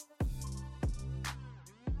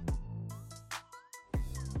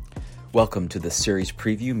Welcome to the series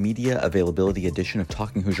preview media availability edition of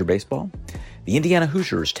Talking Hoosier Baseball. The Indiana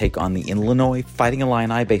Hoosiers take on the Illinois Fighting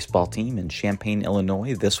Illini Baseball team in Champaign,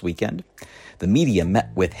 Illinois this weekend. The media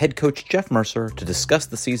met with head coach Jeff Mercer to discuss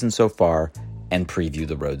the season so far and preview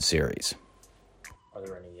the road series. Are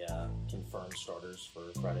there any confirmed starters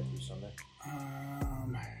for Friday through Sunday?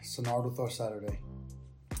 Sonard throw Saturday.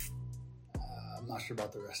 I'm not sure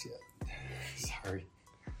about the rest yet. Sorry.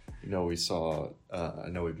 You know, we saw, I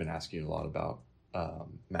know we've been asking you a lot about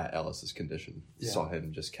Matt Ellis's condition. Yeah. Saw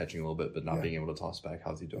him just catching a little bit, but not being able to toss back.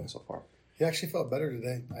 How's he doing so far? He actually felt better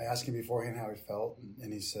today. I asked him beforehand how he felt,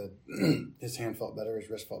 and he said his hand felt better, his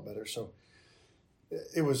wrist felt better. So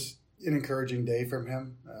it was an encouraging day from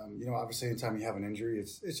him. Obviously, anytime you have an injury,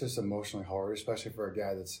 it's just emotionally hard, especially for a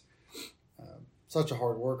guy that's such a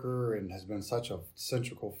hard worker and has been such a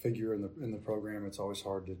central figure in the program. It's always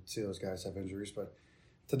hard to see those guys have injuries, but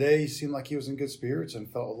today he seemed like he was in good spirits and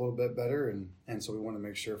felt a little bit better, and so we want to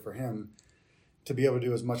make sure for him to be able to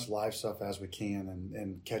do as much live stuff as we can,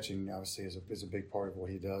 and catching obviously is a big part of what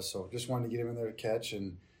he does. So just wanted to get him in there to catch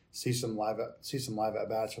and see some live at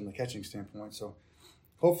bats from the catching standpoint. So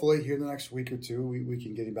hopefully here in the next week or two we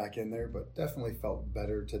can get him back in there, but definitely felt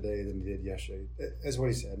better today than he did yesterday, is what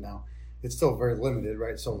he said. Now it's still very limited,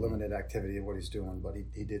 right? So limited activity of what he's doing, but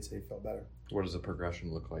he did say he felt better. What does the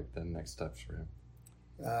progression look like then, next steps for him?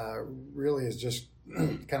 Really is just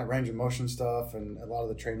kind of range of motion stuff and a lot of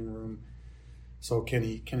the training room. So can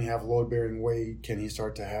he have load bearing weight? Can he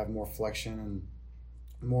start to have more flexion and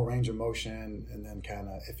more range of motion? And then kind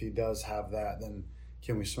of, if he does have that, then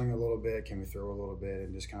can we swing a little bit? Can we throw a little bit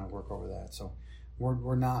and just kind of work over that? So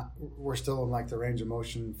we're still in like the range of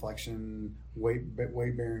motion, flexion, weight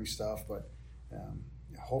bearing stuff, but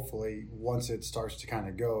hopefully once it starts to kind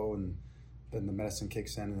of go, and then the medicine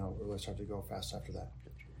kicks in and it'll really start to go fast after that.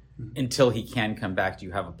 Until he can come back, do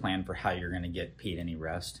you have a plan for how you're going to get Pete any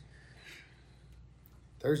rest?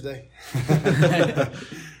 Thursday.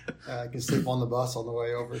 I can sleep on the bus on the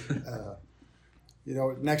way over.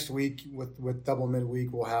 Next week with double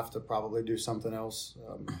midweek, we'll have to probably do something else.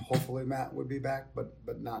 Hopefully Matt would be back,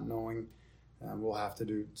 but not knowing, we'll have to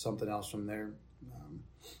do something else from there.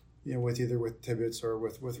 With Tibbetts or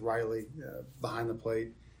with Riley behind the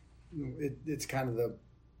plate. It's kind of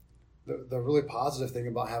the really positive thing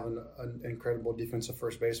about having an incredible defensive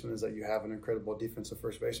first baseman is that you have an incredible defensive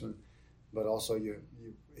first baseman, but also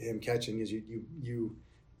him catching is you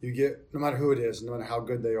get, no matter who it is, no matter how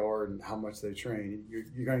good they are and how much they train,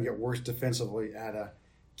 you're going to get worse defensively at a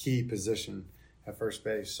key position at first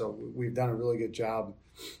base. So we've done a really good job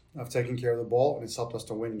of taking care of the ball, and it's helped us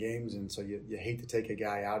to win games. And so you hate to take a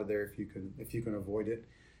guy out of there if you can avoid it.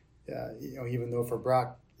 Even though for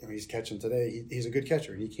Brock, he's catching today, he's a good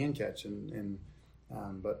catcher. He can catch,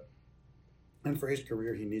 but for his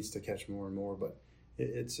career, he needs to catch more and more. But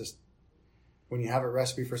it's just, when you have a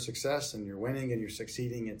recipe for success and you're winning and you're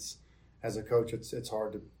succeeding, it's, as a coach, it's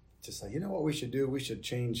hard to say, what we should do? We should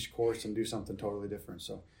change course and do something totally different.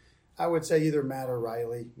 So I would say either Matt or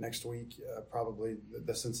Riley next week. Probably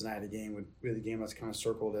the Cincinnati game would be the game that's kind of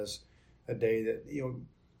circled as a day that,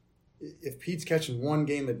 if Pete's catching one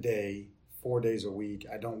game a day, 4 days a week,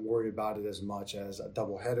 I don't worry about it as much as a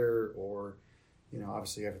doubleheader or,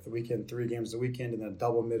 obviously you have the weekend, 3 games the weekend, and then a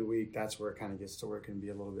double midweek. That's where it kind of gets to where it can be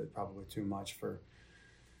a little bit probably too much for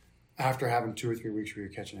after having 2 or 3 weeks where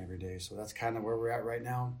you're catching every day. So that's kind of where we're at right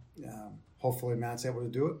now. Hopefully Matt's able to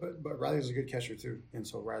do it, but Riley's a good catcher too, and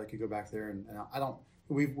so Riley could go back there. And I don't.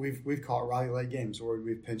 We've caught Riley late games where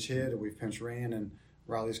we've pinch hit or we've pinch ran, and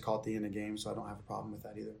Riley's caught the end of games, so I don't have a problem with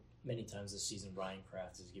that either. Many times this season, Ryan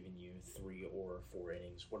Kraft has given you 3 or 4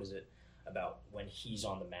 innings. What is it about when he's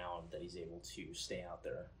on the mound that he's able to stay out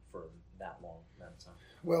there for that long amount of time?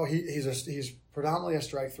 Well, he's predominantly a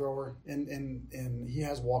strike thrower, and he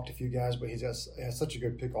has walked a few guys, but he has such a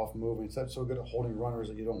good pickoff move, and he's so good at holding runners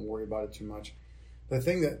that you don't worry about it too much. The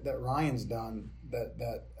thing that Ryan's done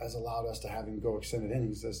that has allowed us to have him go extended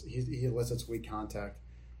innings is he elicits weak contact,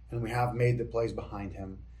 and we have made the plays behind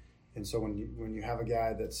him. And so when you have a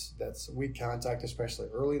guy that's weak contact, especially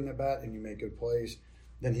early in the bat, and you make good plays,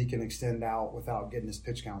 then he can extend out without getting his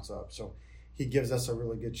pitch counts up. So he gives us a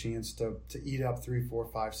really good chance to eat up 3, 4,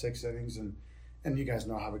 5, 6 innings. And you guys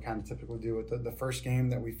know how we kind of typically do it. The first game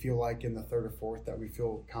that we feel like in the third or fourth that we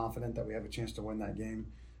feel confident that we have a chance to win that game,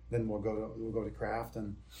 then we'll go to Kraft.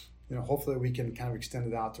 And hopefully we can kind of extend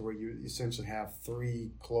it out to where you essentially have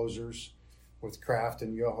 3 closers with Kraft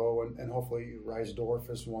and Yoho, and hopefully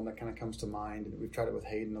Reisdorf is one that kind of comes to mind. And we've tried it with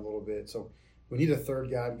Hayden a little bit. So we need a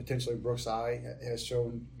third guy. Potentially Brooks I has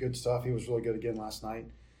shown good stuff. He was really good again last night.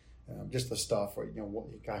 just the stuff.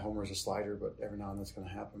 Guy homers a slider, but every now and then it's going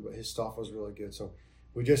to happen. But his stuff was really good. So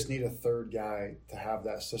we just need a third guy to have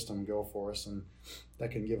that system go for us, and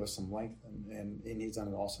that can give us some length. And he's done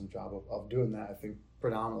an awesome job of doing that. I think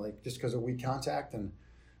predominantly just because of weak contact and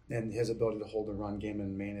his ability to hold the run game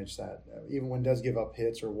and manage that. Even when he does give up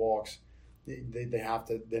hits or walks, they have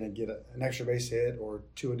to then get an extra base hit or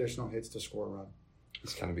 2 additional hits to score a run.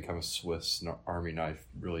 He's kind of become a Swiss Army knife,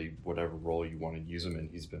 really, whatever role you want to use him in.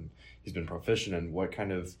 He's been proficient. And what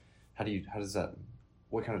kind of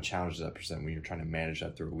challenge does that present when you're trying to manage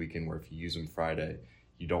that through a weekend where if you use him Friday,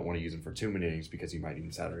 you don't want to use him for too many innings because you might need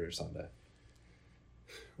him Saturday or Sunday?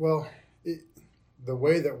 Well, the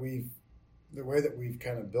way that we've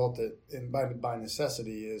kind of built it, and by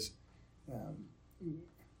necessity, is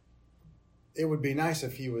it would be nice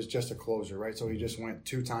if he was just a closer, right? So he just went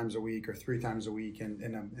 2 times a week or 3 times a week in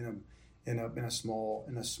a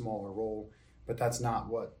smaller role, but that's not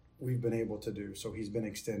what we've been able to do. So he's been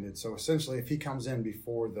extended. So essentially, if he comes in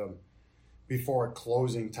before a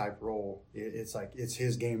closing type role, it's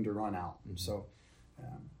his game to run out. Mm-hmm. So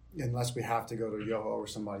unless we have to go to Yoho or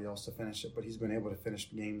somebody else to finish it, but he's been able to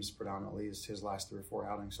finish games predominantly as his last 3 or 4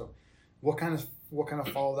 outings. So we'll kind of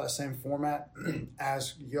follow that same format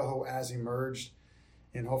as Yoho has emerged,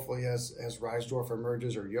 and hopefully as Reisdorf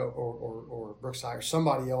emerges or Brookside or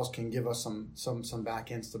somebody else can give us some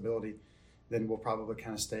back end stability. Then we'll probably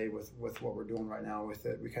kind of stay with what we're doing right now with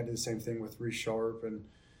it. We kind of did the same thing with Reese Sharp and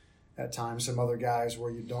at times some other guys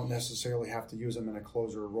where you don't necessarily have to use them in a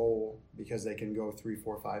closer role because they can go 3,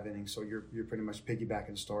 4, 5 innings. So you're pretty much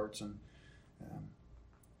piggybacking starts, and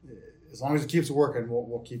as long as it keeps working,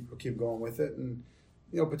 we'll keep going with it. And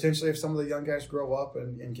potentially if some of the young guys grow up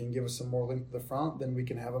and can give us some more length to the front, then we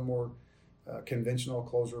can have a more conventional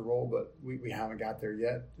closer role, but we haven't got there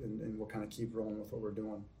yet, and we'll kind of keep rolling with what we're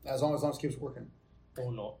doing as long as it keeps working. Oh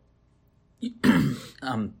no.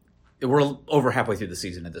 We're over halfway through the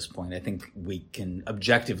season at this point. I think we can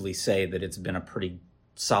objectively say that it's been a pretty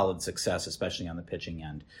solid success, especially on the pitching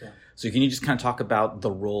end. Yeah. So can you just kind of talk about the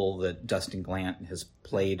role that Dustin Glant has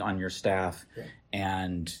played on your staff? Yeah.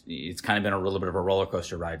 And it's kind of been a little bit of a roller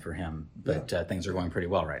coaster ride for him, but things are going pretty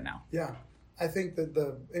well right now. Yeah. I think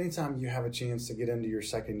that anytime you have a chance to get into your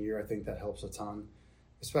second year, I think that helps a ton,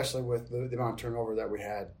 especially with the amount of turnover that we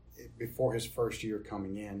had before his first year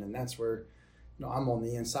coming in. And that's where, I'm on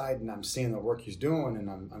the inside and I'm seeing the work he's doing, and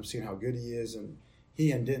I'm seeing how good he is. And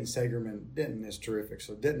he and Denton Sagerman, Denton is terrific.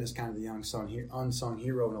 So Denton is kind of the unsung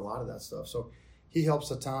hero in a lot of that stuff. So he helps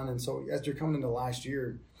a ton. And so as you're coming into last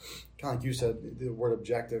year, kind of like you said, the word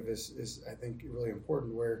objective is I think really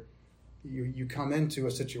important, where you come into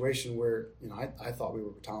a situation where I thought we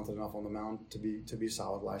were talented enough on the mound to be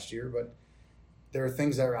solid last year, but there are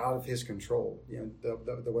things that are out of his control.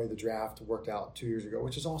 The way the draft worked out 2 years ago,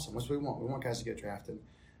 which is awesome. That's what we want. We want guys to get drafted,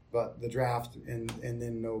 but the draft and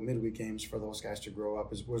then no midweek games for those guys to grow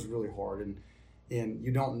up was really hard, and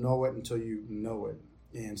you don't know it until you know it.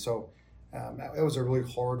 And so it was a really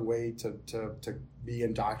hard way to be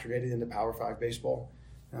indoctrinated into Power 5 baseball.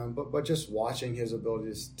 But just watching his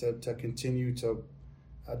abilities to continue to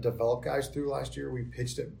develop guys through last year, we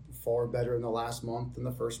pitched it far better in the last month than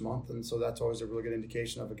the first month, and so that's always a really good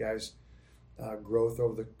indication of a guy's growth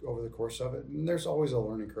over the course of it. And there's always a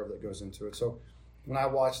learning curve that goes into it. So when I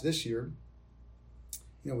watched this year,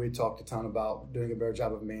 we talked a ton about doing a better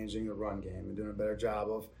job of managing the run game and doing a better job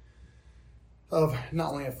of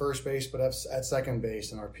not only at first base, but at second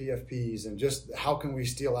base and our PFPs, and just how can we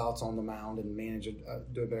steal outs on the mound and manage it,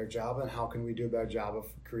 do a better job, and how can we do a better job of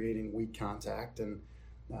creating weak contact and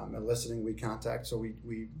eliciting weak contact. So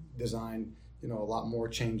we designed, a lot more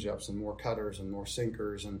changeups and more cutters and more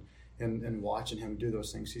sinkers, and watching him do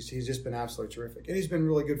those things. He's just been absolutely terrific. And he's been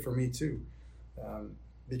really good for me too,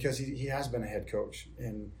 because he has been a head coach,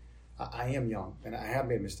 and I am young, and I have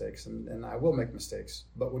made mistakes, and I will make mistakes.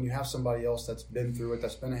 But when you have somebody else that's been through it,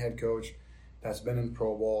 that's been a head coach, that's been in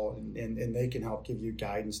pro ball, and they can help give you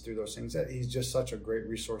guidance through those things, he's just such a great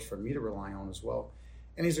resource for me to rely on as well.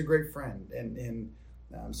 And he's a great friend, and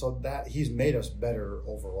so that he's made us better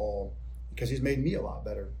overall, because he's made me a lot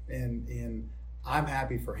better. And I'm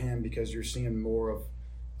happy for him, because you're seeing more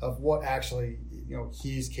of what actually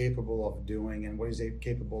he's capable of doing and what he's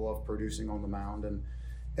capable of producing on the mound.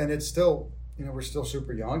 And it's still, we're still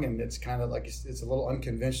super young, and it's kind of like it's a little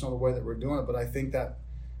unconventional the way that we're doing it. But I think that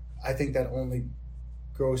only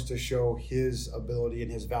goes to show his ability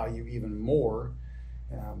and his value even more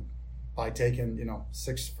by taking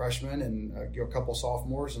 6 freshmen and a couple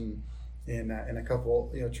sophomores and a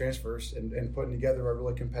couple transfers and putting together a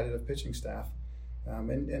really competitive pitching staff.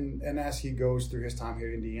 And as he goes through his time here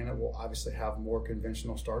at Indiana, we'll obviously have more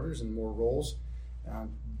conventional starters and more roles.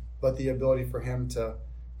 But the ability for him to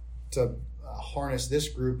harness this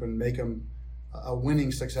group and make them a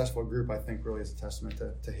winning, successful group, I think really is a testament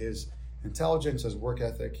to his intelligence, his work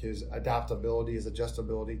ethic, his adaptability, his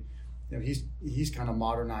adjustability. He's kind of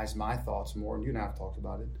modernized my thoughts more, and you and I have talked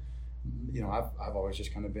about it. I've always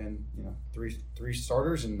just kind of been, three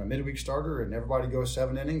starters and a midweek starter, and everybody goes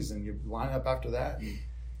 7 innings, and you line up after that. And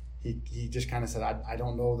he just kind of said, I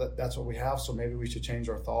don't know that's what we have, so maybe we should change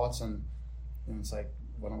our thoughts. And it's like,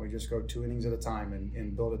 why don't we just go 2 innings at a time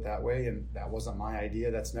and build it that way? And that wasn't my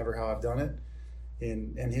idea. That's never how I've done it.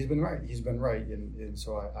 And he's been right. And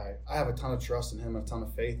so I have a ton of trust in him, a ton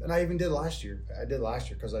of faith. And I even did last year. I did last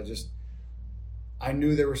year because I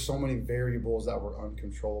knew there were so many variables that were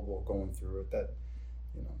uncontrollable going through it, that,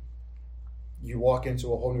 you walk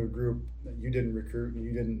into a whole new group that you didn't recruit and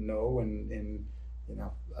you didn't know. And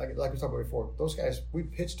like we talked about before, those guys, we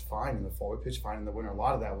pitched fine in the fall. We pitched fine in the winter. A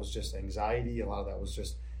lot of that was just anxiety. A lot of that was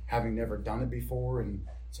just having never done it before. And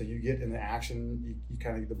so you get into action, you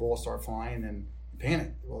kind of, the bullets start flying and you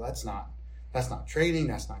panic. Well, that's not training.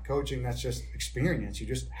 That's not coaching. That's just experience. You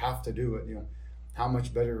just have to do it. How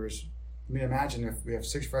much better is, imagine if we have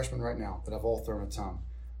 6 freshmen right now that have all thrown a ton.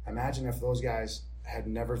 Imagine if those guys had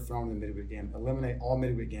never thrown the midweek game, eliminate all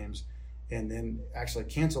midweek games, and then actually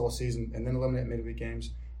cancel a season and then eliminate midweek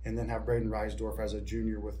games, and then have Braden Reisdorf as a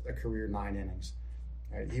junior with a career 9 innings.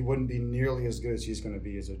 Right? He wouldn't be nearly as good as he's going to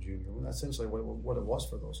be as a junior. Well, that's essentially what it was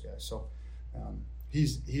for those guys. So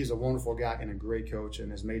he's a wonderful guy and a great coach,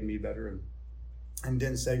 and has made me better. And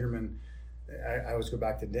Denton Sagerman, I always go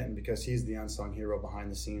back to Denton because he's the unsung hero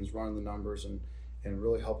behind the scenes, running the numbers and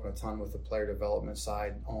really helping a ton with the player development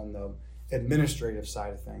side on the administrative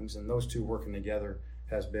side of things. And those two working together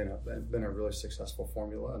has been a really successful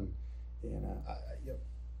formula. And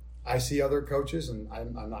I see other coaches, and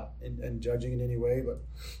I'm not in judging in any way, but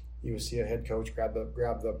you would see a head coach grab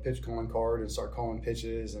the pitch calling card and start calling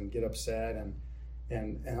pitches and get upset.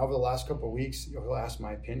 And over the last couple of weeks, he'll ask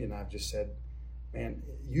my opinion. I've just said, man,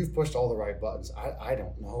 you've pushed all the right buttons. I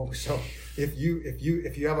don't know. So if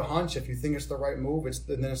you have a hunch, if you think it's the right move,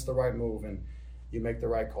 then it's the right move, and you make the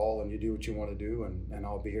right call and you do what you want to do, and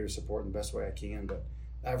I'll be here to support in the best way I can. But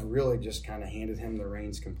I've really just kind of handed him the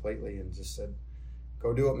reins completely and just said,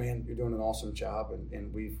 go do it, man. You're doing an awesome job,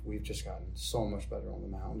 and we've just gotten so much better on the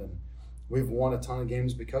mound, and we've won a ton of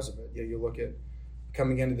games because of it. You look at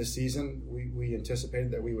coming into the season, we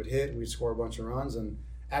anticipated that we would hit, we'd score a bunch of runs, and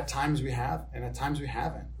at times we have, and at times we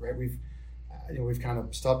haven't. Right? We've kind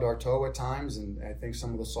of stubbed our toe at times, and I think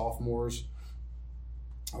some of the sophomores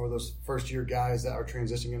or those first-year guys that are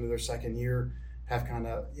transitioning into their second year have kind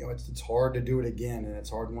of, it's hard to do it again, and it's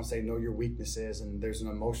hard once they know your weaknesses, and there's an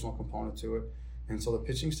emotional component to it. And so the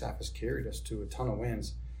pitching staff has carried us to a ton of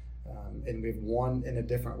wins, and we've won in a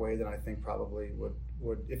different way than I think probably would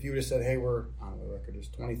if you would have said, hey, I don't know, the record is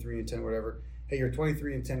 23-10, whatever. Hey, you're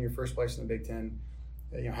 23-10, you're first place in the Big Ten,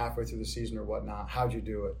 halfway through the season or whatnot. How'd you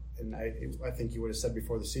do it? And I think you would have said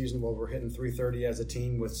before the season, well, we're hitting 330 as a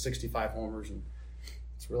team with 65 homers, and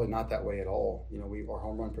it's really not that way at all. Our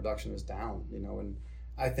home run production is down, and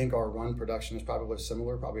I think our run production is probably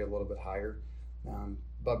similar, probably a little bit higher.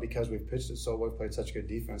 But because we've pitched it so well, we've played such good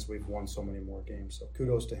defense, we've won so many more games. So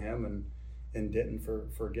kudos to him and Denton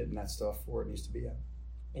for getting that stuff where it needs to be at.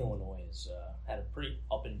 Illinois has had a pretty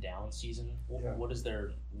up and down season. What is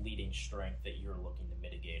their leading strength that you're looking to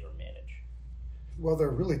mitigate or manage? Well,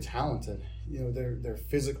 they're really talented. They're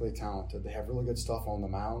physically talented. They have really good stuff on the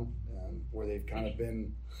mound, where they've kind of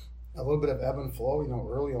been a little bit of ebb and flow.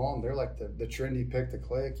 Early on, they're like the trendy pick to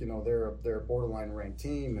click. They're a borderline ranked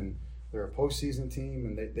team, and they're a postseason team,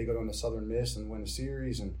 and they go down to Southern Miss and win a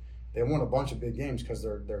series, and they won a bunch of big games because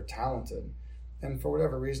they're talented. And for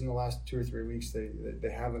whatever reason, the last 2 or 3 weeks,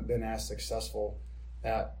 they haven't been as successful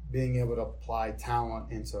at being able to apply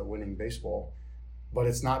talent into winning baseball. But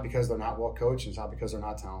it's not because they're not well coached. It's not because they're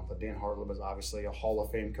not talented. Dan Hartleb is obviously a Hall of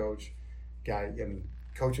Fame coach. Guy,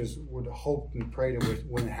 coaches would hope and pray to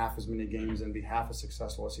win half as many games and be half as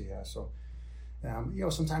successful as he has. So,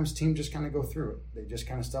 sometimes teams just kind of go through it. They just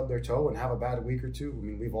kind of stub their toe and have a bad week or two.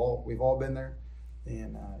 We've all been there,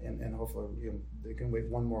 and hopefully they can wait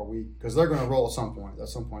one more week because they're going to roll at some point. At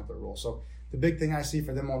some point they'll roll. So the big thing I see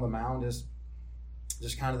for them on the mound is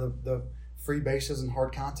just kind of the free bases and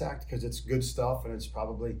hard contact, because it's good stuff, and it's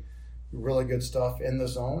probably really good stuff in the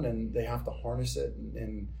zone, and they have to harness it,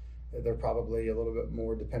 and they're probably a little bit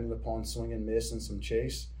more dependent upon swing and miss and some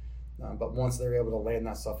chase. But once they're able to land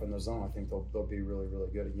that stuff in the zone, I think they'll be really, really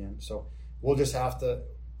good again. So we'll have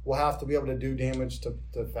to be able to do damage to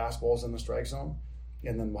fastballs in the strike zone,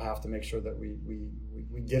 and then we'll have to make sure that we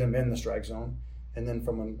get them in the strike zone. And then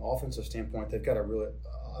from an offensive standpoint, they've got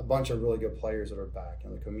a bunch of really good players that are back,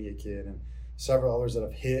 the Comia kid and several others that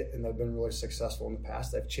have hit and that have been really successful in the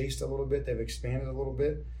past. They've chased a little bit, they've expanded a little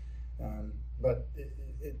bit, but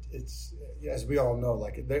it's as we all know,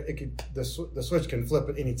 like the switch can flip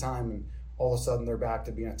at any time, and all of a sudden they're back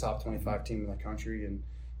to being a top 25 team in the country,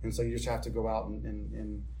 and so you just have to go out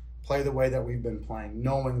and play the way that we've been playing,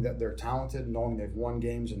 knowing that they're talented, knowing they've won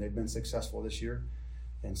games and they've been successful this year.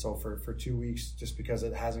 And so for 2 weeks, just because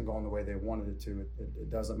it hasn't gone the way they wanted it to,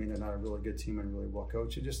 it doesn't mean they're not a really good team and really well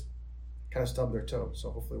coached. It just kind of stubbed their toe.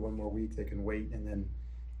 So hopefully one more week they can wait and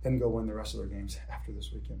then go win the rest of their games after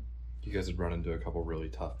this weekend. You guys had run into a couple really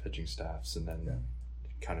tough pitching staffs, and then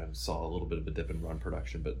kind of saw a little bit of a dip in run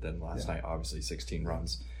production. But then last night, obviously 16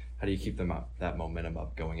 runs. How do you keep them up, that momentum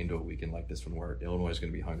up going into a weekend like this one where Illinois is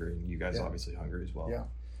going to be hungry and you guys obviously hungry as well? Yeah.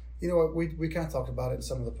 You know what, we kind of talked about it in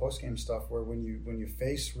some of the post-game stuff where when you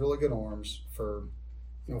face really good arms for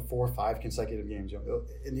 4 or 5 consecutive games,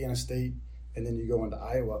 Indiana State, and then you go into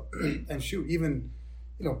Iowa, and shoot, even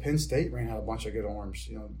Penn State ran out a bunch of good arms.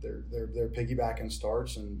 They're piggybacking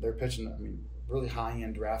starts and they're pitching, really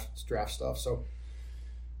high-end draft stuff. So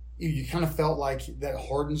you kind of felt like that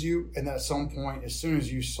hardens you, and that at some point, as soon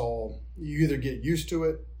as you either get used to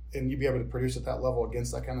it and you'd be able to produce at that level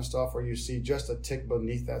against that kind of stuff, or you see just a tick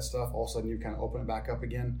beneath that stuff, all of a sudden you kind of open it back up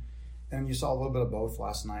again. And you saw a little bit of both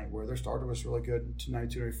last night, where their starter was really good,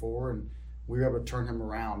 292, 294, and we were able to turn him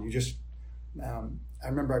around. I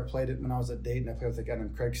remember I played it when I was at Dayton. I played with a guy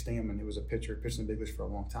named Craig Stammen, who was a pitcher, pitched in the big leagues for a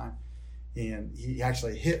long time. And he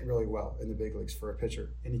actually hit really well in the big leagues for a pitcher.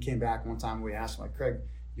 And he came back one time and we asked him, like, Craig,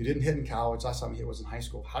 you didn't hit in college. Last time you hit was in high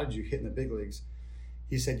school. How did you hit in the big leagues?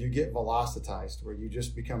 He said, you get velocitized, where you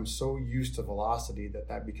just become so used to velocity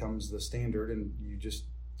that becomes the standard, and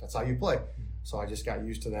that's how you play. So I just got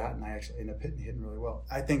used to that, and I actually ended up hitting really well.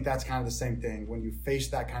 I think that's kind of the same thing. When you face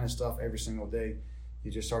that kind of stuff every single day,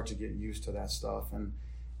 you just start to get used to that stuff. And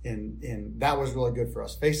that was really good for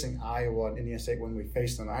us. Facing Iowa and Indiana State when we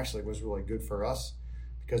faced them actually was really good for us,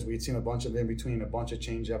 because we'd seen a bunch of in between, a bunch of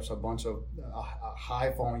change-ups, a bunch of high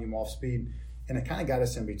volume off speed, and it kind of got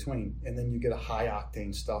us in between. And then you get a high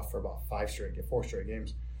octane stuff for about 4 straight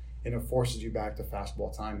games, and it forces you back to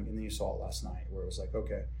fastball timing. And then you saw it last night, where it was like,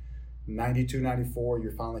 okay, 92, 94,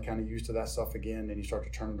 you're finally kind of used to that stuff again, and you start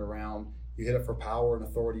to turn it around. You hit it for power and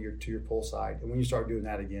authority to your pull side, and when you start doing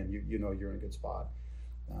that again, you know you're in a good spot.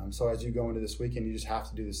 So as you go into this weekend, you just have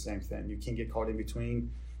to do the same thing. You can't get caught in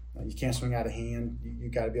between. You can't swing out of hand. You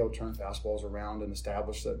got to be able to turn fastballs around and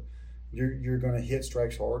establish that you're going to hit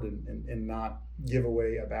strikes hard and not give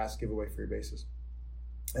away for your bases.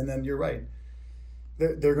 And then you're right.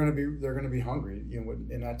 They're going to be hungry.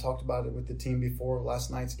 And I talked about it with the team before last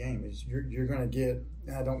night's game. Is you're going to get,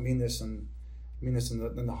 and I don't mean this in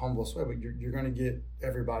the humblest way, but you're going to get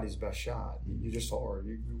everybody's best shot. You just are.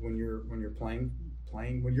 When you're playing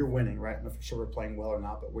when you're winning, right? I'm not sure we're playing well or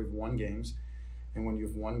not, but we've won games. And when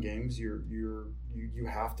you've won games, you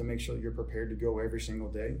have to make sure that you're prepared to go every single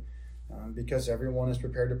day, because everyone is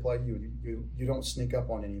prepared to play you. You don't sneak up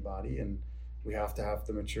on anybody, and we have to have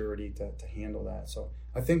the maturity to handle that. So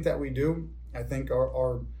I think that we do. I think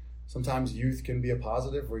our sometimes youth can be a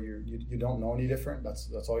positive, where you don't know any different.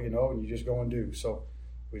 That's all you know, and you just go and do. So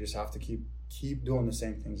we just have to keep doing the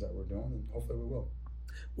same things that we're doing, and hopefully we will.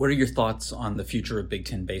 What are your thoughts on the future of Big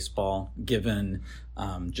Ten baseball, given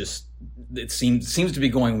just it seems to be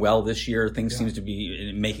going well this year? Things seems to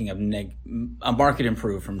be making a market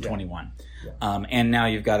improve from 21. Yeah. And now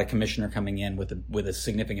you've got a commissioner coming in with a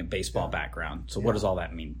significant baseball background. So what does all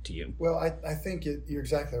that mean to you? Well, I think you're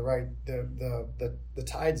exactly right. The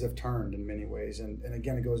tides have turned in many ways. And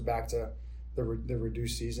again, it goes back to the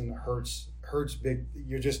reduced season. It hurts big.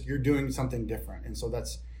 You're doing something different. And so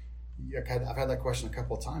I've had that question a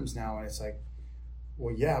couple of times now, and it's like,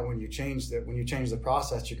 well, yeah, when you change the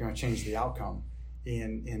process, you're going to change the outcome,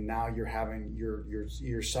 and now you're having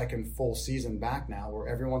your second full season back now, where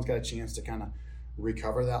everyone's got a chance to kind of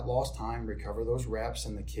recover that lost time, recover those reps,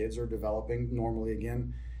 and the kids are developing normally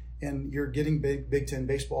again, and you're getting Big Ten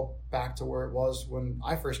baseball back to where it was when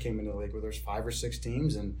I first came into the league, where there's 5 or 6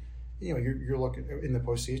 teams, and you're looking in the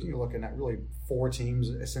postseason, you're looking at really 4 teams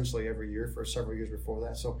essentially every year for several years before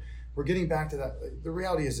that. So we're getting back to that. The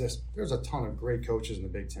reality is this: there's a ton of great coaches in the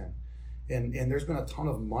Big Ten, and there's been a ton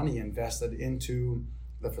of money invested into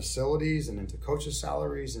the facilities and into coaches'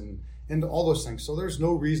 salaries and into all those things. So there's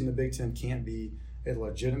no reason the Big Ten can't be a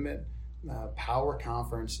legitimate power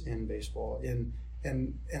conference in baseball.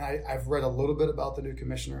 And I've read a little bit about the new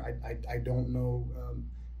commissioner. I don't know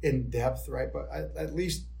in depth, right? But at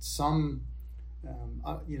least some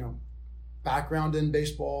background in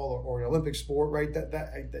baseball or an Olympic sport, right?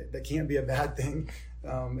 That can't be a bad thing.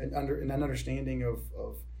 And an understanding of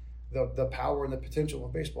the power and the potential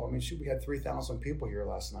of baseball. I mean, we had 3,000 people here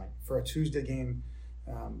last night for a Tuesday game,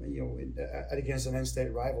 against an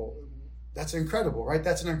in-state rival. That's incredible, right?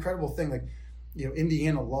 That's an incredible thing. Like,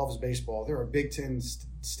 Indiana loves baseball. There are Big Ten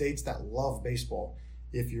states that love baseball.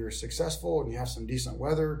 If you're successful and you have some decent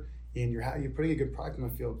weather and you're putting a good product on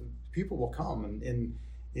the field, people will come and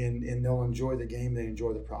they'll enjoy the game. They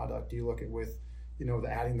enjoy the product. You look at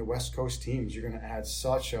adding the West Coast teams, you're going to add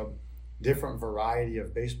such a different variety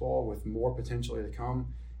of baseball with more potentially to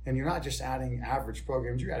come. And you're not just adding average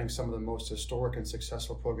programs, you're adding some of the most historic and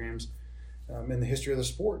successful programs in the history of the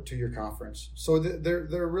sport to your conference. So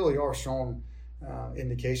there really are strong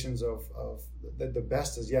indications of the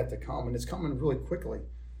best is yet to come, and it's coming really quickly.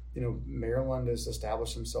 Maryland has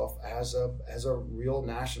established himself as a real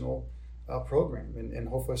national program, and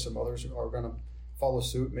hopefully some others are going to follow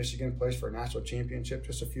suit. Michigan placed for a national championship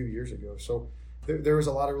just a few years ago. So there was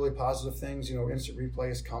a lot of really positive things. Instant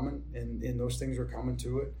replay is coming, and those things are coming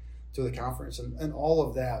to the conference, and all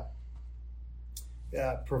of that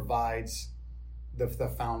provides the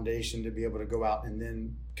foundation to be able to go out and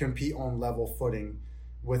then compete on level footing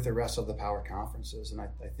with the rest of the power conferences. And I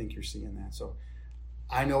think you're seeing that. So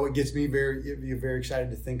I know it gets me very excited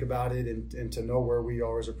to think about it and to know where we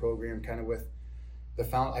are as a program, kind of with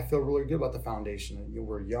I feel really good about the foundation.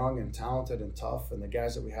 We're young and talented and tough, and the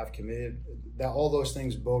guys that we have committed, that all those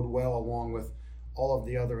things bode well, along with all of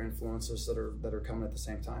the other influences that are coming at the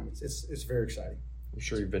same time. It's very exciting. I'm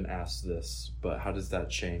sure you've been asked this, but how does that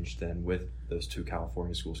change then with those two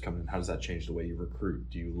California schools coming in? How does that change the way you recruit?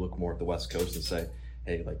 Do you look more at the West Coast and say,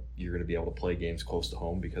 hey, like, you're going to be able to play games close to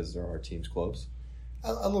home because there are teams close?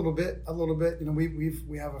 A little bit.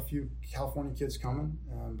 We have a few California kids coming,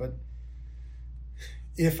 but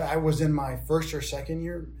if I was in my first or second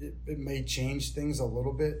year, it may change things a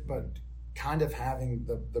little bit, but kind of having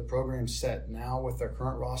the program set now with their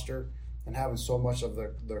current roster and having so much of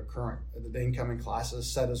the incoming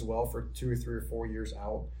classes set as well for 2 or 3 or 4 years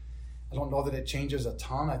out, I don't know that it changes a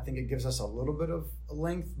ton. I think it gives us a little bit of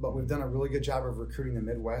length, but we've done a really good job of recruiting the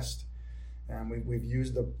Midwest. And we've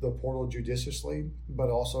used the portal judiciously, but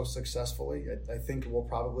also successfully. I think we'll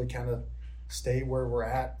probably kind of stay where we're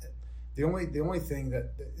at. The only thing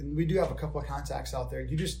and we do have a couple of contacts out there.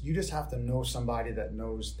 You just have to know somebody that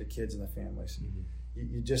knows the kids and the families.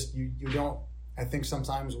 Mm-hmm. You don't. I think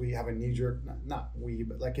sometimes we have a knee-jerk, not we,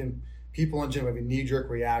 but like in people in general, we have a knee-jerk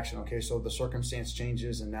reaction. Okay, so the circumstance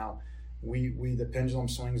changes, and now the pendulum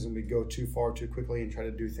swings, and we go too far too quickly and try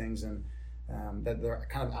to do things and that they're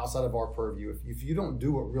kind of outside of our purview. If you don't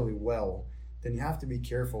do it really well, then you have to be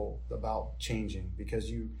careful about changing, because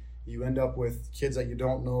you end up with kids that you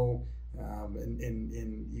don't know,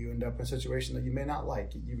 and you end up in a situation that you may not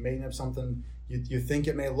like. You may have something you think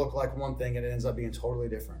it may look like one thing, and it ends up being totally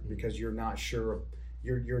different because you're not sure,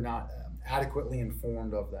 you're not adequately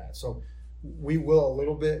informed of that. So we will a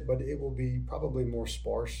little bit, but it will be probably more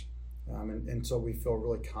sparse, and so we feel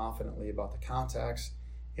really confidently about the contacts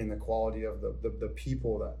and the quality of the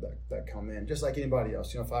people that come in, just like anybody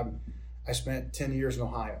else. If I spent 10 years in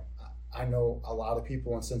Ohio, I know a lot of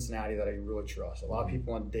people in Cincinnati that I really trust, a lot of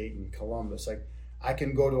people in Dayton, Columbus. Like, I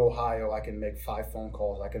can go to Ohio, I can make 5 phone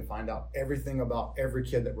calls, I can find out everything about every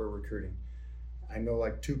kid that we're recruiting. I know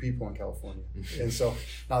like 2 people in California. And so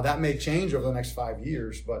now that may change over the next 5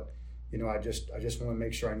 years, but I just want to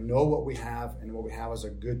make sure I know what we have, and what we have is a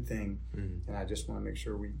good thing. Mm-hmm. And I just want to make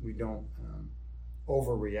sure we don't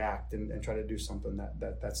overreact and try to do something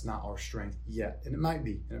that's not our strength yet. And it might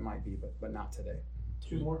be, but not today.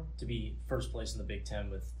 To be first place in the Big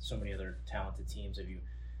Ten with so many other talented teams, have you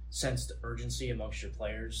sensed urgency amongst your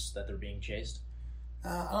players that they're being chased?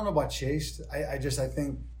 I don't know about chased. I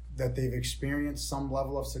think that they've experienced some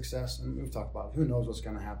level of success, and we've talked about it. Who knows what's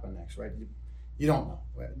going to happen next, right? You don't know.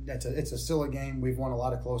 It's still a game. We've won a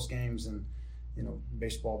lot of close games, and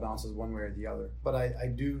baseball bounces one way or the other. But I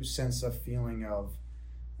do sense a feeling of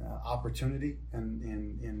opportunity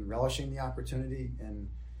and relishing the opportunity. And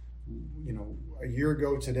a year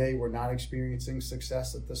ago today, we're not experiencing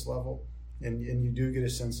success at this level, and you do get a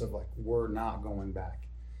sense of like, we're not going back.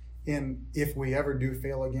 And if we ever do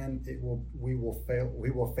fail again, we will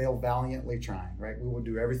fail valiantly trying, right? We will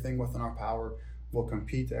do everything within our power. We'll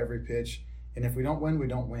compete to every pitch, and if we don't win, we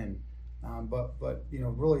don't win. But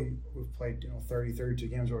really, we've played 32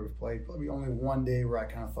 games where we've played. Probably only one day where I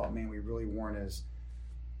kind of thought, man,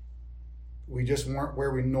 we just weren't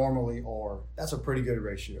where we normally are. That's a pretty good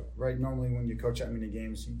ratio, right? Normally when you coach that many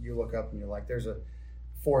games, you look up and you're like, there's a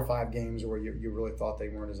 4 or 5 games where you really thought they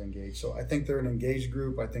weren't as engaged. So I think they're an engaged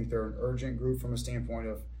group. I think they're an urgent group from a standpoint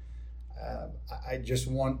of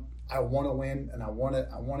I want to win, and I want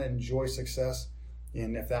to enjoy success.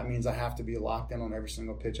 And if that means I have to be locked in on every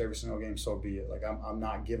single pitch, every single game, so be it. Like I'm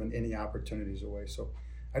not giving any opportunities away. So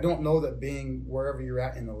I don't know that being wherever you're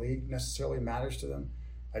at in the league necessarily matters to them.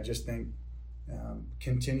 I just think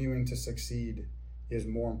continuing to succeed is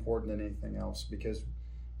more important than anything else, because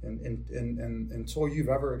until you've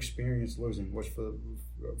ever experienced losing, which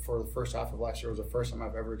for the first half of last year was the first time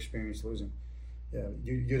I've ever experienced losing. Yeah,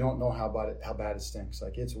 you don't know how bad it stinks.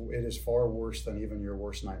 Like it is far worse than even your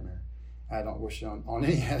worst nightmare. I don't wish it on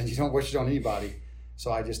any. You don't wish it on anybody.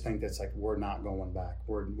 So I just think that's like we're not going back.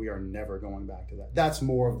 We are never going back to that. That's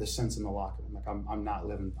more of the sense in the locker room. Like I'm not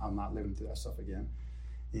living through that stuff again.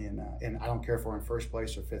 And I don't care if we're in first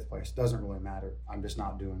place or fifth place. It doesn't really matter. I'm just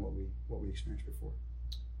not doing what we experienced before.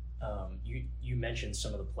 You mentioned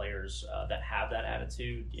some of the players that have that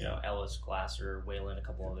attitude. You know, Ellis, Glasser, Whalen, a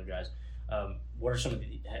couple other guys. What are some of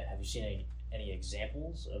have you seen any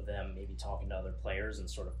examples of them maybe talking to other players and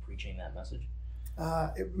sort of preaching that message?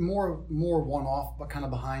 More one-off, but kind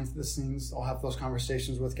of behind the scenes. I'll have those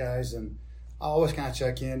conversations with guys, and I'll always kind of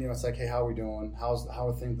check in. You know, it's like, hey, how are we doing? How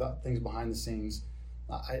are things behind the scenes?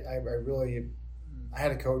 I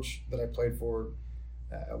had a coach that I played for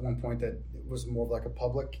at one point that was more of like a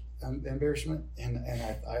public embarrassment, and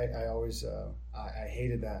I always I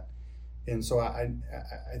hated that. And so I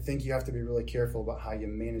think you have to be really careful about how you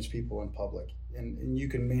manage people in public. And you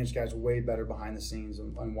can manage guys way better behind the scenes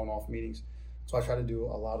on one-off meetings. So I try to do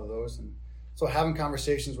a lot of those. And so having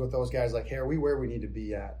conversations with those guys like, hey, are we where we need to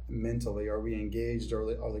be at mentally? Are we engaged? Are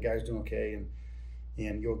the guys doing okay?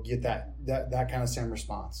 And you'll get that kind of same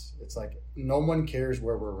response. It's like no one cares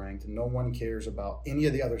where we're ranked. No one cares about any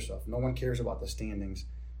of the other stuff. No one cares about the standings.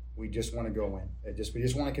 We just want to go win. We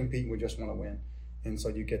just want to compete. We just want to win. And so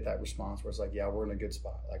you get that response where it's like, yeah, we're in a good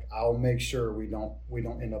spot. Like I'll make sure we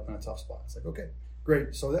don't end up in a tough spot. It's like, okay,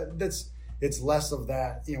 great. So it's less of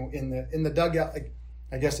that, you know, in the dugout. Like,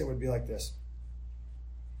 I guess it would be like this.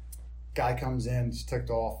 Guy comes in, he's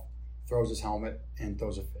ticked off, throws his helmet and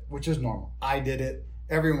throws a fit, which is normal. I did it.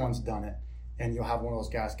 Everyone's done it. And you'll have one of those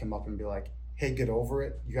guys come up and be like, hey, get over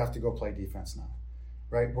it. You have to go play defense now.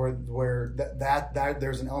 Right? Where that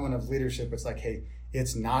there's an element of leadership. It's like, hey,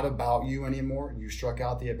 it's not about you anymore. You struck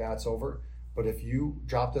out, the at-bat's over. But if you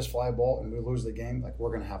drop this fly ball and we lose the game, like we're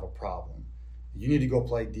going to have a problem. You need to go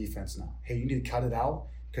play defense now. Hey, you need to cut it out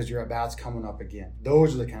because your at-bat's coming up again.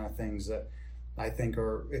 Those are the kind of things that I think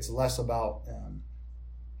it's less about,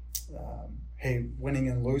 hey, winning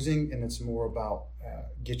and losing, and it's more about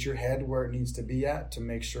get your head where it needs to be at to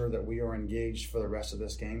make sure that we are engaged for the rest of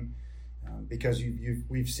this game. Because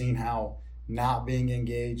we've seen how not being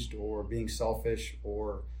engaged or being selfish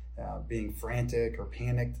or being frantic or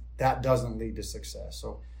panicked, that doesn't lead to success.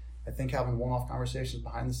 So I think having one-off conversations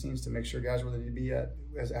behind the scenes to make sure guys where they need to be at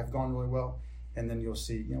have gone really well. And then you'll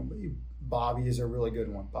see, you know, Bobby is a really good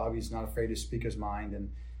one. Bobby's not afraid to speak his mind,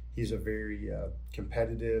 and he's a very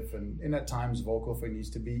competitive and at times vocal if he needs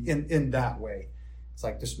to be in that way. It's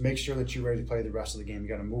like, just make sure that you're ready to play the rest of the game. You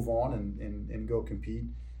got to move on and go compete,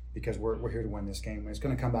 because we're here to win this game. And it's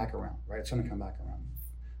going to come back around, right? It's going to come back around.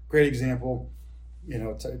 Great example, you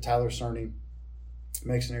know, Tyler Cerny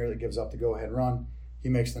makes an error that gives up the go-ahead run. He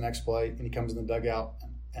makes the next play, and he comes in the dugout,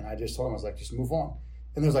 and I just told him, I was like, just move on.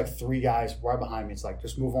 And there's like 3 guys right behind me. It's like,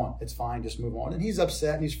 just move on. It's fine. Just move on. And he's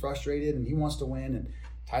upset, and he's frustrated, and he wants to win. And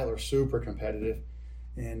Tyler's super competitive.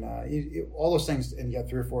 And all those things, and you got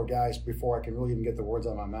 3 or 4 guys before I can really even get the words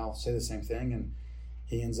out of my mouth say the same thing. And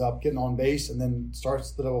he ends up getting on base and then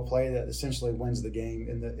starts the double play that essentially wins the game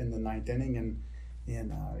in the 9th inning. And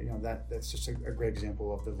you know, that's just a great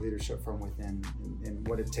example of the leadership from within and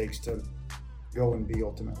what it takes to go and be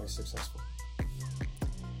ultimately successful.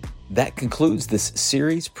 That concludes this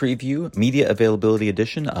series preview media availability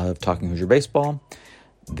edition of Talking Hoosier Baseball.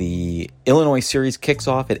 The Illinois series kicks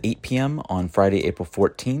off at 8 p.m. on Friday, April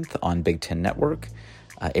 14th on Big Ten Network.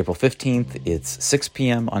 April 15th, it's 6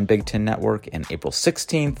 p.m. on Big Ten Network, and April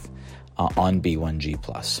 16th on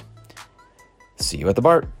B1G+. See you at the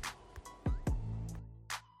BART.